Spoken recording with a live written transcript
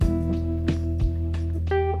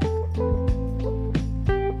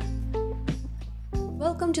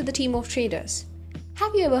Welcome to the team of traders.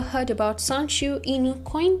 Have you ever heard about Sanshu Inu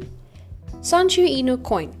coin? Sanshu Inu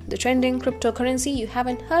coin, the trending cryptocurrency you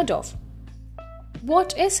haven't heard of.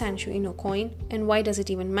 What is Sanshu Inu coin and why does it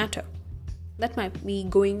even matter? That might be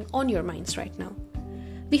going on your minds right now.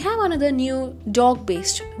 We have another new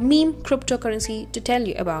dog-based meme cryptocurrency to tell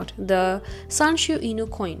you about, the Sanshu Inu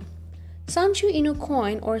coin. Sanshu Inu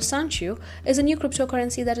coin or Sanshu is a new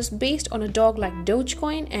cryptocurrency that is based on a dog like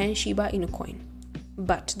Dogecoin and Shiba Inu coin.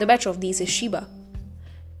 But the better of these is Shiba.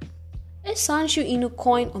 Is Sanshu Inu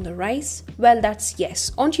coin on the rise? Well, that's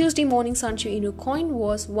yes. On Tuesday morning, Sanshu Inu coin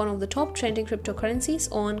was one of the top trending cryptocurrencies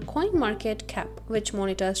on CoinMarketCap, which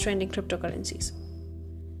monitors trending cryptocurrencies.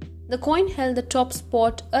 The coin held the top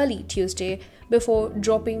spot early Tuesday before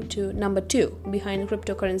dropping to number 2 behind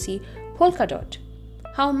cryptocurrency Polkadot.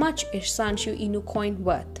 How much is Sanshu Inu coin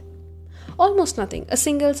worth? Almost nothing. A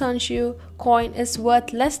single Sanshu coin is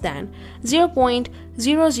worth less than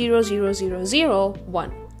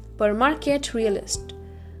 0.000001 per market realist.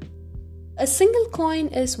 A single coin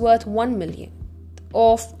is worth 1 million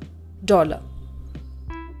of dollar.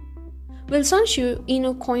 Will Sanshu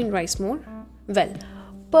Inu coin rise more? Well,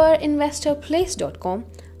 per investorplace.com,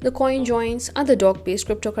 the coin joins other dog-based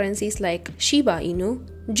cryptocurrencies like Shiba Inu,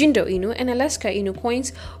 Jindo Inu, and Alaska Inu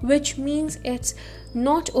coins, which means it's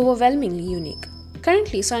not overwhelmingly unique.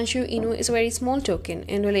 Currently, Sanshu Inu is a very small token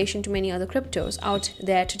in relation to many other cryptos out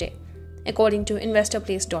there today, according to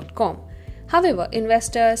investorplace.com. However,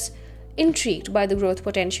 investors intrigued by the growth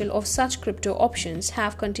potential of such crypto options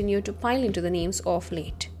have continued to pile into the names of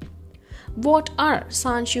late. What are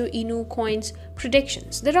Sanshu Inu coin's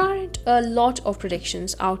predictions? There aren't a lot of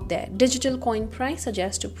predictions out there. Digital coin price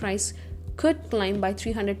suggests the price could climb by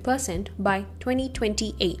 300% by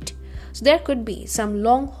 2028. So there could be some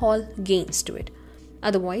long haul gains to it.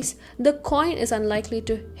 Otherwise, the coin is unlikely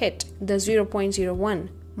to hit the 0.01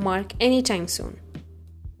 mark anytime soon.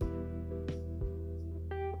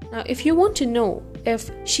 Now, if you want to know if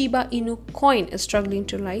Shiba Inu coin is struggling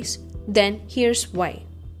to rise, then here's why.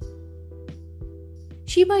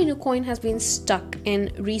 Shiba Inu coin has been stuck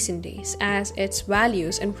in recent days as its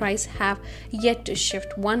values and price have yet to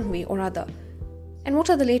shift one way or other. And what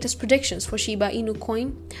are the latest predictions for Shiba Inu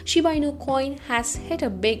coin? Shiba Inu coin has hit a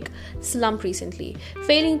big slump recently,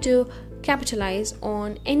 failing to capitalize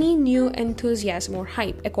on any new enthusiasm or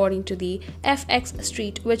hype, according to the FX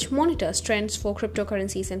Street, which monitors trends for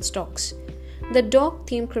cryptocurrencies and stocks. The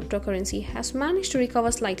dog-themed cryptocurrency has managed to recover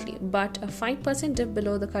slightly, but a 5% dip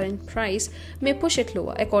below the current price may push it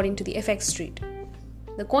lower, according to the FX Street.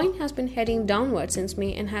 The coin has been heading downward since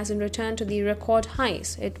May and hasn't returned to the record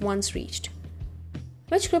highs it once reached.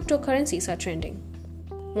 Which cryptocurrencies are trending?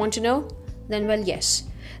 Want to know? Then well, yes.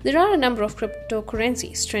 There are a number of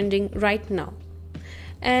cryptocurrencies trending right now.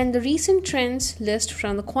 And the recent trends list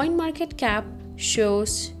from the CoinMarketCap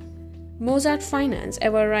shows Mozart Finance,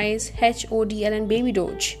 Everrise, HODL, and Baby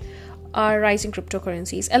Doge are rising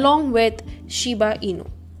cryptocurrencies, along with Shiba Inu.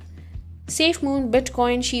 SafeMoon,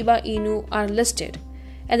 Bitcoin, Shiba Inu are listed,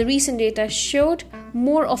 and the recent data showed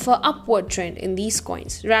more of an upward trend in these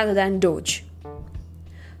coins rather than Doge.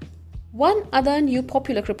 One other new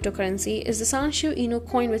popular cryptocurrency is the Sanshu Inu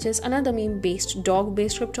coin, which is another meme-based,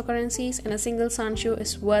 dog-based cryptocurrencies, and a single Sanshu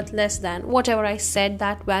is worth less than whatever I said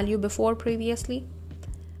that value before previously.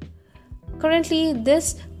 Currently,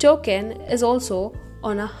 this token is also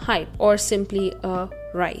on a hype or simply a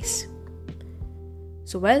rise.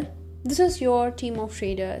 So well, this is your team of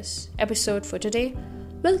traders episode for today.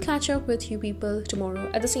 We'll catch up with you people tomorrow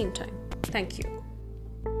at the same time. Thank you.